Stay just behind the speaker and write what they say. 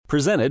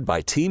Presented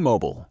by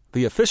T-Mobile,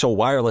 the official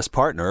wireless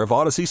partner of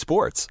Odyssey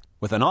Sports.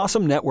 With an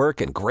awesome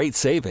network and great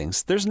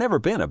savings, there's never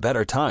been a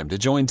better time to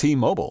join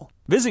T-Mobile.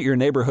 Visit your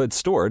neighborhood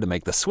store to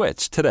make the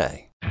switch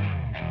today.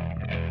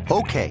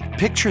 Okay,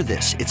 picture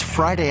this. It's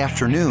Friday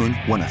afternoon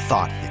when a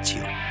thought hits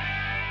you.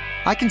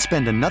 I can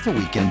spend another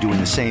weekend doing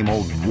the same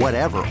old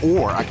whatever,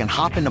 or I can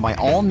hop into my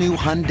all-new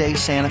Hyundai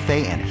Santa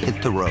Fe and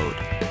hit the road.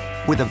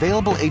 With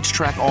available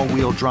H-Track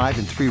all-wheel drive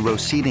and 3-row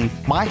seating,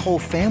 my whole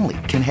family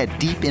can head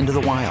deep into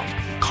the wild.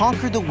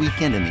 Conquer the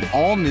weekend in the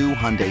all-new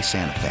Hyundai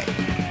Santa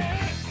Fe.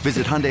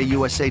 Visit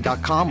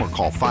HyundaiUSA.com or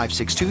call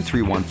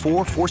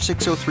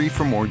 562-314-4603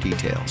 for more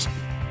details.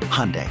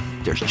 Hyundai,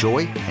 there's joy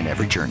in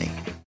every journey.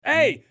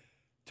 Hey,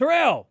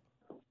 Terrell,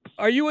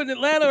 are you in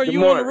Atlanta or are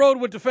you on the road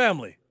with the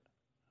family?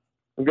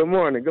 Good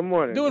morning. Doing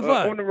fine.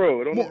 On the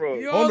road.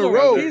 You're on the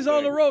road. He's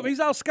on the road. He's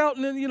out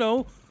scouting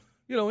and,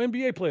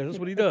 NBA players. That's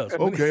what he does.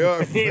 Okay, all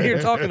right. He ain't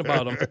here talking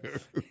about them.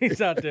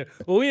 He's out there.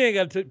 Well, we ain't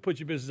got to put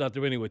your business out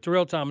there anyway.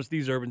 Terrell Thomas,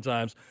 These Urban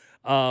Times.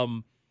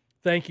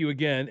 Thank you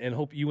again, and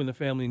hope you and the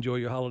family enjoy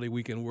your holiday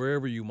weekend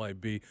wherever you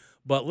might be.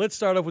 But let's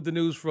start off with the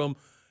news from,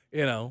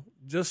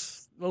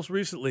 just most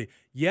recently.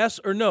 Yes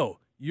or no?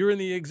 You're in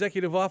the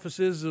executive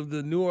offices of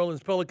the New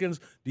Orleans Pelicans.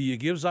 Do you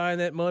give Zion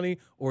that money,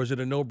 or is it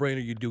a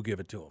no-brainer you do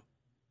give it to him?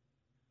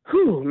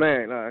 Whew,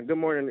 man. Good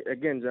morning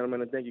again,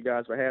 gentlemen, and thank you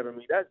guys for having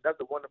me. That's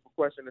a wonderful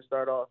question to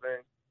start off,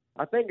 and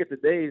I think in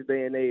today's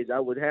day and age, I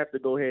would have to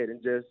go ahead and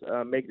just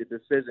make the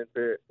decision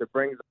to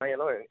bring Zion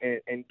on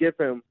and give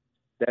him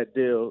that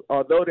deal.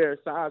 Although their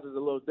size is a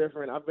little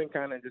different, I've been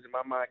kind of just in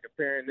my mind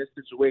comparing this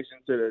situation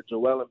to the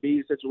Joel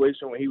Embiid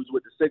situation when he was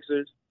with the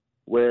Sixers,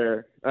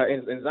 where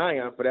and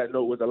Zion, for that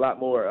note, was a lot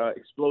more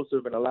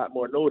explosive and a lot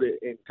more noted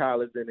in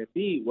college than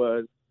Embiid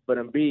was. But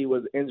Embiid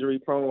was injury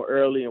prone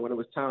early, and when it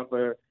was time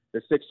for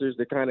the Sixers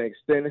to kind of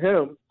extend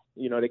him,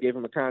 they gave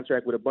him a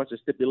contract with a bunch of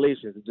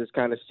stipulations to just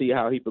kind of see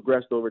how he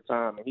progressed over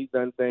time. And he's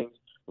done things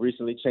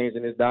recently,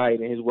 changing his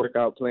diet and his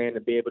workout plan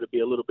to be able to be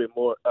a little bit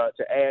more,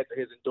 to add to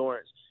his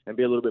endurance and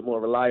be a little bit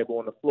more reliable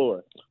on the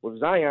floor. With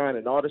Zion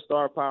and all the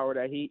star power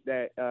that he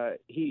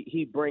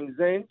brings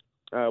in,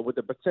 with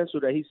the potential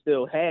that he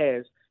still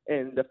has,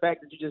 and the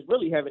fact that you just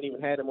really haven't even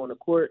had him on the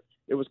court,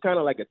 it was kind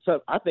of like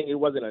I think it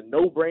wasn't a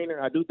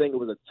no-brainer. I do think it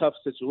was a tough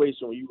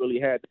situation where you really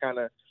had to kind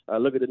of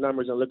look at the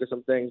numbers and look at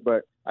some things,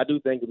 but I do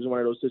think it was one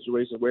of those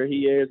situations where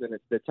he is and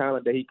the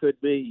talent that he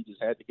could be, you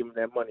just had to give him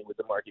that money with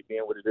the market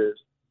being what it is.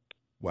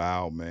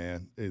 Wow,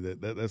 man. Hey,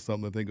 that's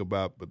something to think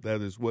about, but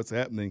that is what's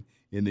happening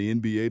in the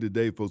NBA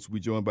today, folks. We're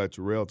joined by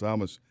Terrell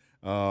Thomas,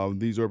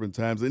 These Urban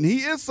Times, and he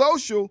is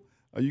social.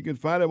 You can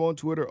find him on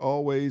Twitter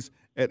always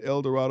at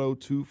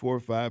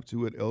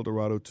Eldorado2452, at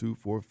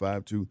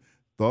Eldorado2452.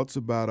 Thoughts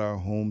about our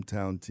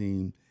hometown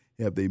team?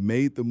 Have they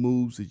made the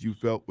moves that you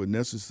felt were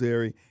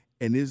necessary?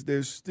 And is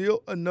there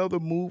still another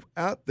move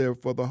out there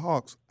for the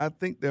Hawks? I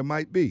think there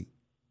might be.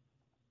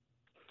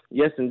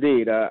 Yes,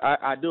 indeed.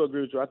 I do agree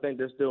with you. I think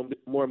there's still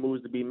more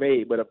moves to be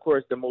made. But, of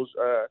course, the most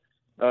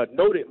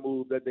noted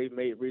move that they've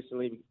made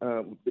recently,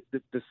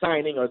 the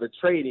signing or the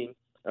trading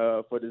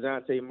for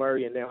DeJounte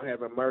Murray, and now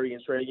having Murray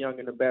and Trae Young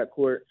in the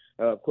backcourt.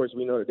 Of course,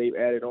 we know that they've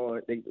added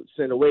on. They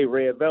sent away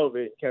Red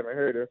Velvet, Kevin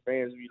Huerter.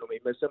 Fans, may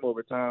miss him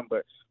over time,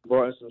 but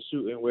brought in some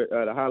shooting with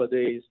the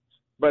holidays.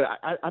 But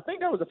I think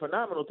that was a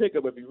phenomenal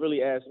pickup if you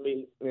really ask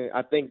me.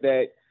 I think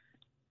that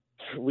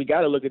we got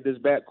to look at this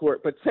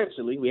backcourt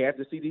potentially. We have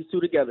to see these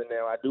two together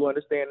now. I do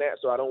understand that,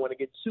 so I don't want to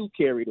get too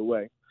carried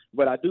away.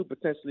 But I do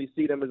potentially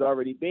see them as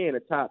already being a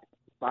top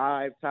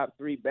 5, top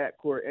 3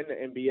 backcourt in the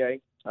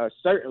NBA.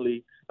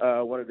 Certainly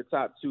one of the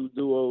top 2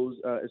 duos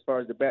as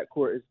far as the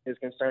backcourt is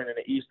concerned in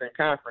the Eastern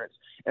Conference.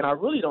 And I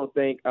really don't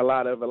think a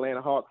lot of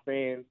Atlanta Hawks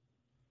fans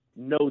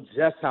know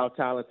just how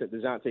talented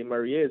DeJounte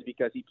Murray is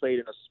because he played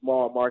in a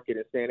small market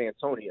in San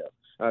Antonio.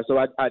 So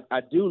I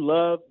do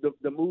love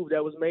the move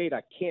that was made.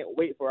 I can't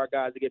wait for our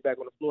guys to get back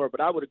on the floor. But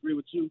I would agree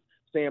with you,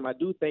 Sam. I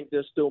do think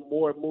there's still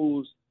more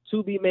moves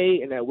to be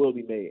made and that will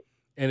be made.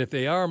 And if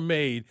they are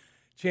made,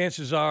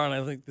 chances are, and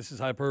I think this is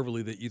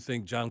hyperbole, that you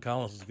think John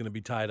Collins is going to be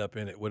tied up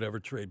in it,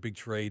 whatever big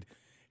trade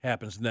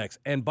happens next.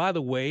 And by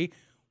the way,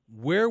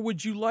 where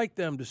would you like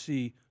them to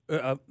see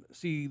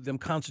them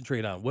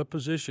concentrate on? What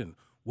position?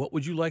 What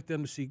would you like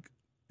them to see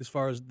as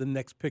far as the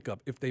next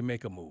pickup if they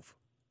make a move?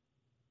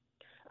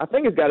 I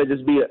think it's got to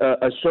just be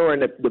assuring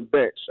the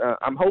bench.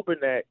 I'm hoping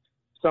that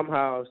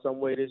somehow, some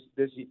way,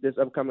 this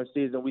upcoming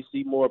season, we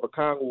see more of a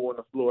Okongwu on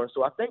the floor.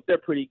 So I think they're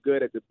pretty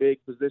good at the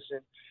big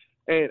position.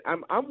 And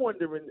I'm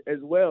wondering as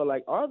well,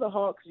 like, are the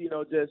Hawks,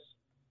 just,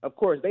 of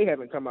course, they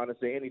haven't come out and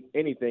say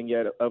anything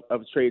yet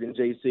of trading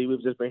JC.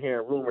 We've just been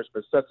hearing rumors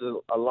for such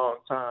a long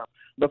time.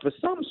 But for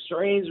some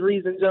strange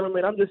reason,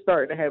 gentlemen, I'm just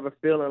starting to have a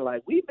feeling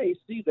like we may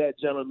see that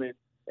gentleman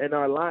in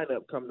our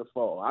lineup come the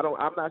fall.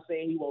 I'm not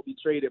saying he won't be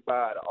traded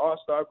by the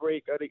All-Star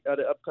break of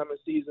the upcoming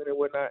season and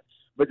whatnot,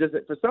 but just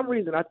for some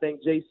reason I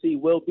think JC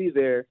will be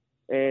there,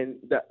 and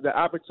the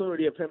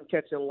opportunity of him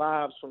catching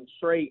lives from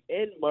Trae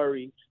and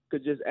Murray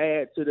could just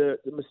add to the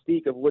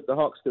mystique of what the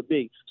Hawks could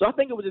be. So I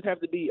think it would just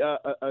have to be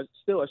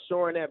still a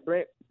shoring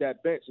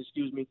that bench.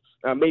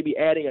 Maybe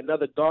adding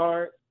another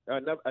guard,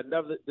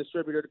 another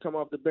distributor to come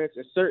off the bench,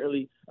 and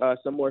certainly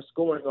some more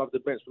scoring off the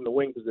bench from the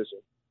wing position.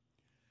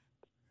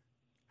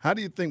 How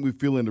do you think we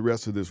feel in the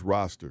rest of this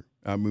roster?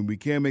 I mean, we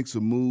can make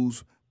some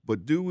moves,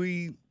 but do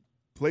we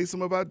play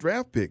some of our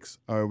draft picks?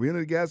 Are we any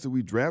of the guys that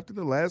we drafted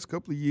in the last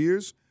couple of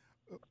years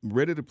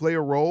ready to play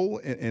a role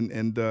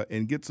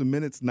and get some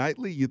minutes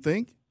nightly, you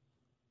think?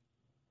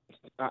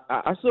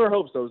 I sure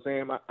hope so,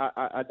 Sam.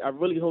 I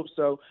really hope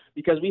so,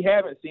 because we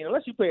haven't seen,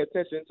 unless you pay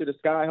attention to the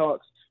Skyhawks,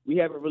 we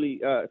haven't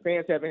really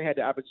fans haven't had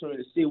the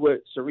opportunity to see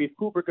what Sharif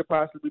Cooper could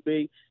possibly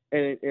be,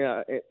 and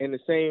the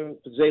same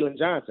for Jalen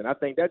Johnson. I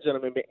think that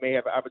gentleman may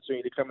have an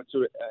opportunity to come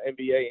into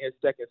NBA in his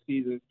second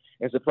season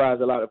and surprise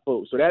a lot of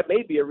folks. So that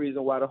may be a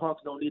reason why the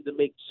Hawks don't need to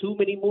make too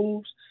many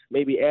moves.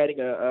 Maybe adding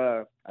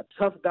a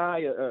tough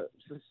guy,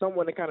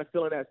 someone to kind of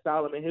fill in that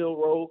Solomon Hill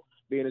role,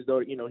 being as though,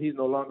 he's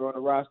no longer on the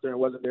roster and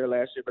wasn't there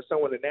last year, but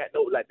someone in that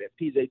note like that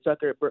P.J.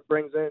 Tucker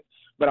brings in.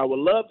 But I would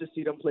love to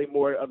see them play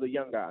more of the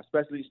young guys,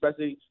 especially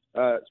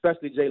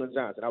Jalen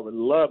Johnson. I would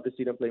love to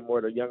see them play more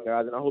of the young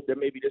guys, and I hope that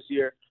maybe this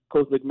year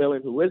Coach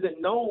McMillan, who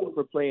isn't known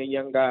for playing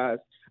young guys,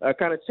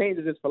 kind of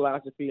changes his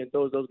philosophy and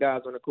throws those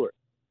guys on the court.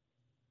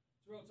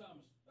 Terrell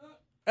Thomas.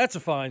 That's a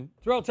fine.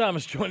 Terrell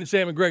Thomas joining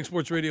Sam and Greg,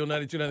 Sports Radio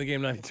 92.9 The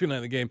Game,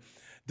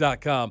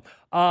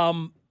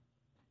 92.9thegame.com.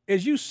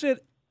 As you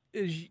sit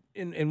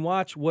and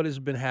watch what has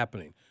been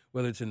happening,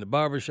 whether it's in the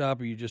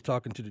barbershop or you're just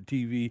talking to the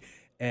TV,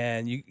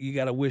 and you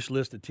got a wish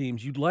list of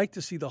teams you'd like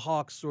to see the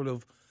Hawks sort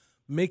of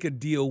make a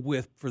deal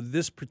with for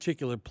this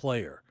particular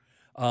player.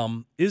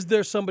 Is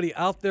there somebody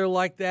out there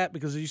like that?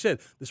 Because as you said,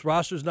 this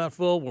roster's not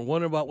full. We're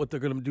wondering about what they're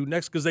going to do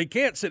next, because they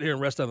can't sit here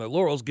and rest on their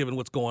laurels given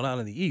what's going on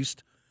in the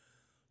East.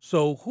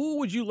 So who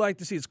would you like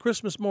to see? It's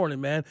Christmas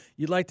morning, man.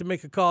 You'd like to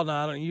make a call.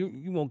 Now,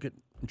 you won't get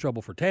in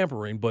trouble for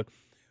tampering, but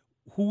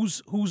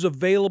who's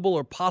available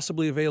or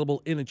possibly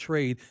available in a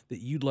trade that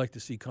you'd like to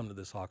see come to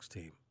this Hawks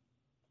team?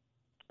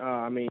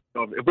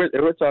 If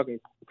we're talking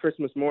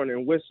Christmas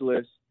morning wish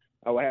list,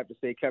 I would have to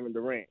say Kevin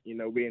Durant,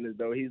 being as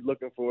though he's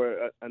looking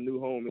for a new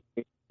home.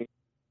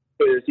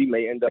 He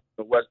may end up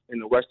in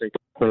the Western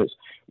Conference.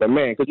 But,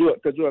 man, could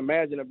you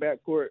imagine a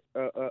backcourt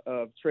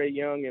of Trae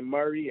Young and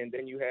Murray, and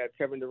then you have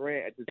Kevin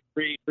Durant at the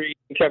 3,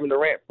 Kevin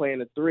Durant playing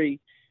the 3,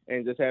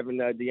 and just having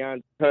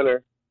DeAndre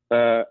Hunter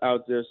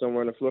out there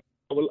somewhere on the floor?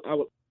 I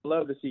would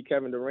love to see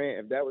Kevin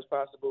Durant if that was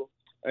possible.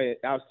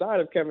 Outside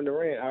of Kevin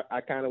Durant,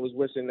 I kind of was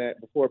wishing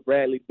that before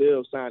Bradley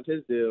Beal signed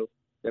his deal,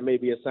 that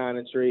maybe a sign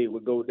and trade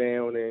would go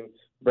down and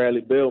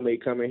Bradley Beal may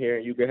come in here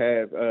and you could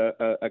have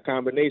a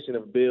combination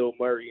of Bill,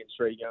 Murray, and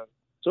Trae Young.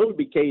 So it would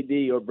be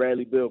KD or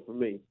Bradley Beal for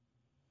me.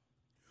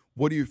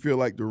 What do you feel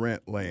like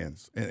Durant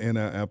lands? And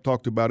I've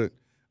talked about it.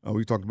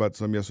 We talked about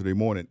some yesterday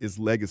morning. It's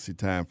legacy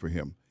time for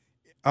him.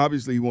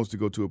 Obviously, he wants to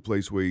go to a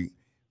place where he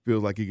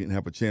feels like he can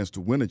have a chance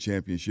to win a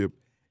championship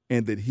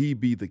and that he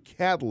be the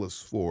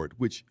catalyst for it,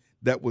 which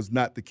that was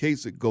not the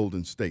case at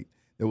Golden State.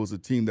 There was a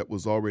team that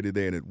was already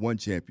there and had won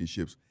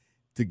championships.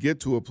 To get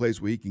to a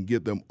place where he can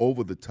get them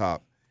over the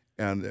top,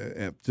 and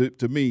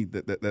to me,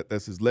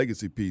 that's his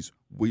legacy piece.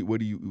 What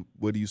do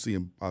you see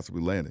him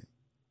possibly landing?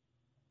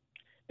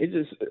 It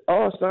just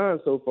all signs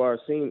so far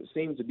seem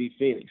to be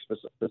Phoenix for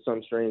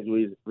some strange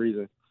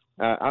reason.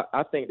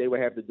 I think they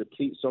would have to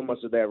deplete so much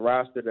of that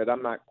roster that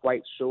I'm not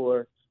quite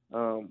sure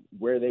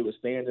where they would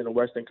stand in the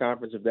Western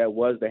Conference if that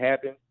was to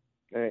happen.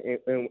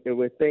 And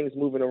with things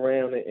moving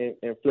around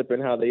and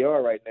flipping how they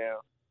are right now,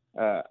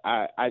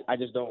 I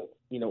just don't,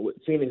 with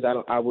Phoenix,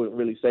 I wouldn't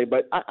really say,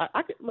 but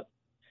I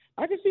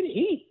can see the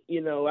Heat.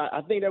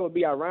 I think that would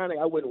be ironic.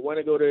 I wouldn't want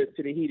to go to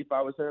the Heat if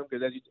I was him,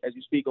 because as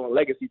you speak on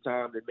legacy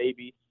time, that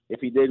maybe if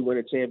he did win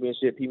a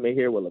championship, he may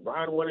hear, well,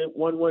 LeBron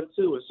won 1-1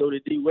 too, and so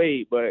did D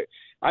Wade. But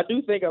I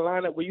do think a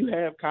lineup where you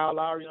have Kyle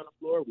Lowry on the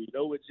floor, we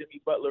know what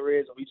Jimmy Butler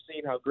is, and we've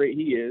seen how great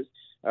he is.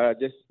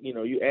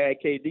 You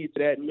add KD to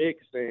that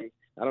mix, and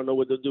I don't know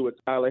what they'll do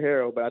with Tyler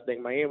Herro, but I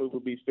think Miami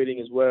would be fitting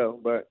as well.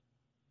 But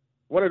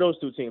one of those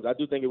two teams, I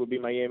do think it would be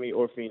Miami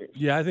or Phoenix.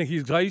 Yeah, I think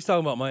he's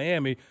talking about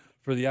Miami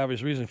for the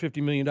obvious reason,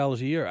 $50 million a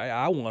year.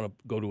 I want to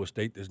go to a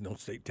state, there's no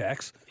state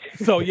tax.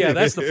 So, yeah,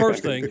 that's the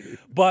first thing.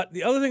 But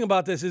the other thing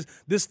about this is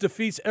this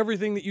defeats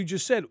everything that you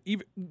just said.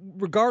 Even,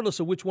 regardless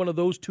of which one of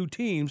those two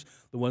teams,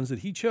 the ones that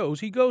he chose,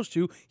 he goes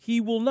to,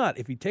 he will not.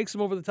 If he takes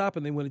them over the top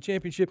and they win a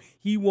championship,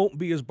 he won't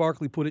be, as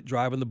Barkley put it,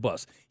 driving the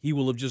bus. He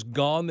will have just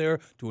gone there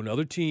to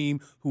another team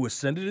who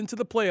ascended into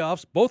the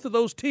playoffs. Both of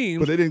those teams.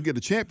 But they didn't get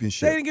a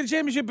championship. They didn't get a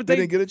championship, but they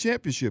didn't get a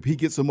championship. He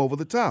gets them over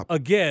the top.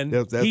 Again,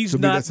 he's to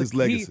me, not. That's his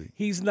legacy.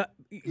 He's not.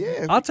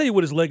 Yeah. I'll tell you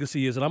what his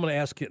legacy is, and I'm going to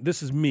ask him.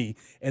 This is me,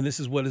 and this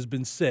is what has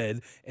been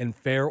said. And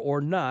fair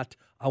or not,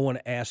 I want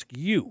to ask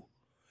you,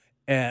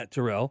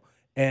 Terrell.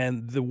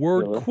 And the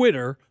word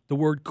quitter,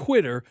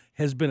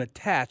 has been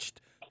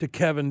attached to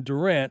Kevin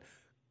Durant,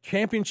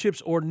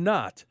 championships or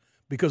not,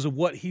 because of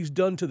what he's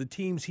done to the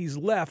teams he's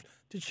left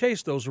to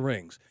chase those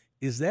rings.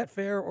 Is that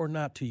fair or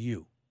not to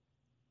you?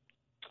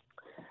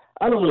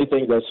 I don't really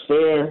think that's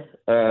fair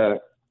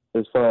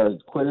as far as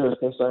Quitter is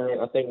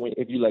concerned. I think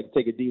if you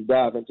take a deep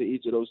dive into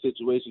each of those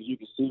situations, you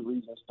can see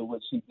reasons to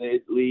which he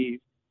did leave.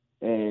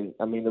 And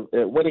I mean,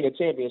 winning a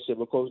championship,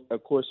 of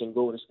course, in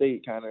Golden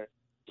State kind of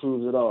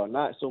proves it all.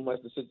 Not so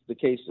much the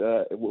case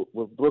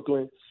with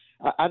Brooklyn.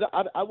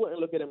 I wouldn't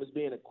look at him as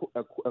being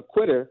a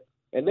quitter.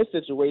 In this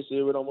situation,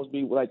 it would almost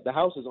be like the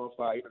house is on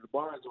fire, the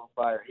barn's on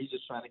fire. He's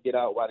just trying to get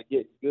out while the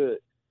getting's good.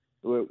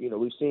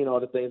 We've seen all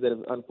the things that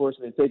have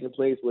unfortunately taken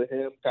place with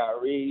him,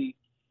 Kyrie.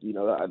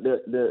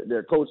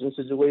 Their coaching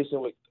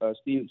situation with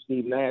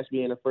Steve Nash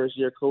being a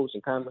first-year coach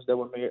and comments that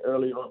were made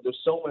earlier on. There's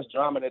so much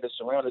drama that is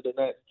surrounded in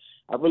that.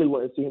 I really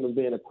wouldn't see him as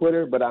being a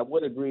quitter, but I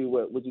would agree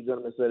with what you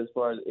gentlemen said as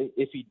far as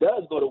if he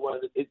does go to one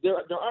of the – there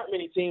aren't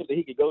many teams that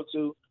he could go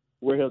to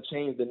where he'll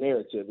change the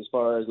narrative as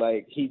far as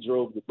he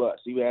drove the bus.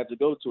 He would have to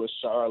go to a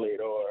Charlotte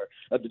or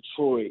a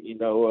Detroit,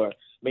 or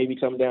maybe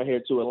come down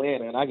here to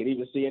Atlanta. And I could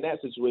even see in that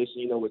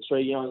situation, with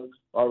Trae Young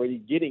already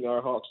getting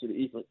our Hawks to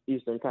the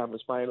Eastern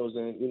Conference Finals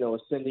and,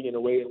 ascending in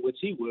a way in which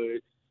he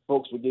would,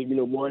 folks would give,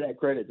 more of that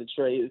credit to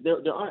Trae.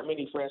 There aren't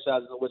many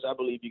franchises in which I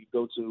believe you could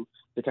go to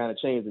kind of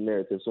change the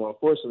narrative. So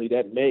unfortunately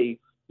that may,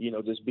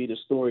 just be the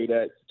story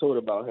that's told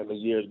about him as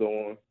years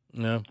go on.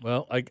 Yeah,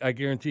 well, I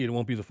guarantee it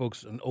won't be the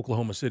folks in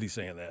Oklahoma City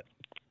saying that,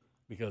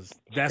 because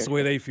that's the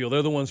way they feel.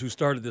 They're the ones who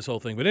started this whole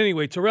thing. But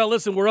anyway, Terrell,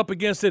 listen, we're up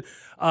against it.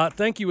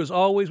 Thank you as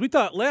always. We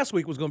thought last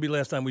week was going to be the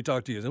last time we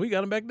talked to you, and we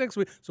got him back next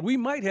week, so we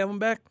might have him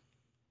back.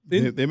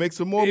 They make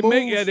some more moves.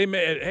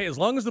 Hey, as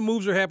long as the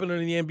moves are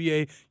happening in the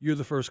NBA, you're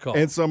the first call.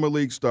 And Summer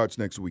League starts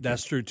next week.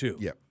 That's true, too.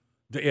 Yeah.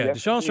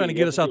 Deshaun's trying to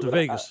get us out to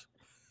Vegas.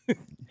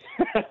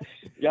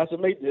 Y'all should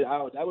make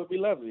that. That would be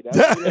lovely.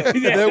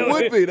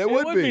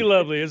 That would be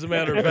lovely, as a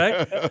matter of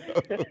fact.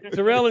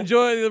 Terrell,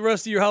 enjoy the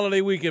rest of your holiday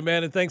weekend,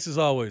 man, and thanks as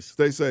always.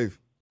 Stay safe.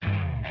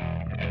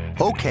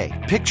 Okay,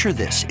 picture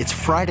this. It's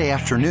Friday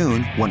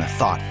afternoon when a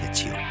thought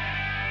hits you.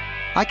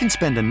 I can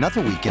spend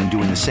another weekend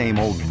doing the same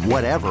old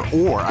whatever,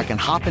 or I can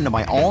hop into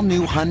my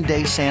all-new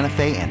Hyundai Santa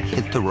Fe and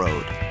hit the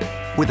road.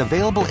 With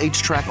available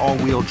H-Track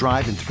all-wheel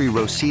drive and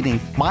 3-row seating,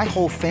 my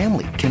whole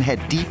family can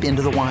head deep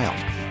into the wild.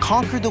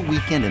 Conquer the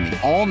weekend in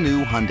the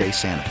all-new Hyundai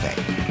Santa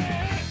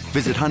Fe.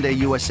 Visit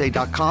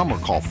HyundaiUSA.com or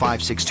call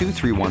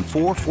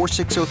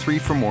 562-314-4603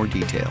 for more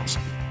details.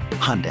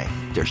 Hyundai,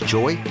 there's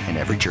joy in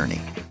every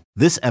journey.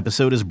 This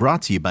episode is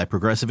brought to you by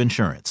Progressive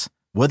Insurance.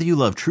 Whether you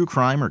love true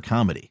crime or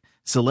comedy,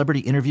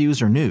 celebrity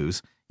interviews or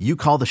news, you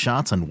call the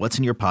shots on what's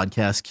in your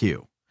podcast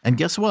queue. And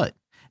guess what?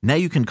 Now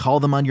you can call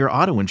them on your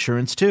auto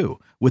insurance too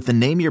with the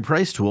Name Your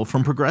Price tool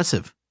from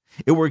Progressive.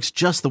 It works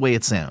just the way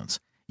it sounds.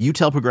 You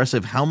tell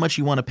Progressive how much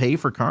you want to pay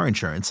for car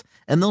insurance,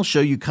 and they'll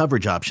show you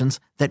coverage options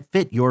that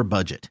fit your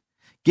budget.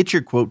 Get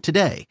your quote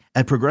today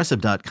at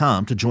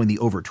Progressive.com to join the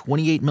over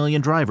 28 million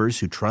drivers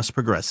who trust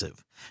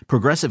Progressive.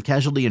 Progressive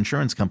Casualty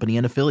Insurance Company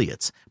and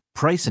Affiliates.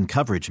 Price and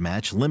coverage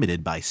match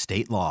limited by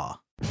state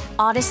law.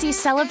 Odyssey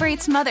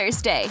celebrates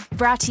Mother's Day,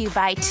 brought to you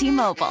by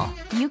T-Mobile.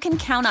 You can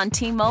count on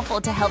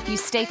T-Mobile to help you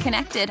stay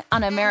connected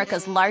on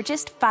America's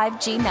largest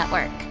 5G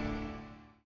network.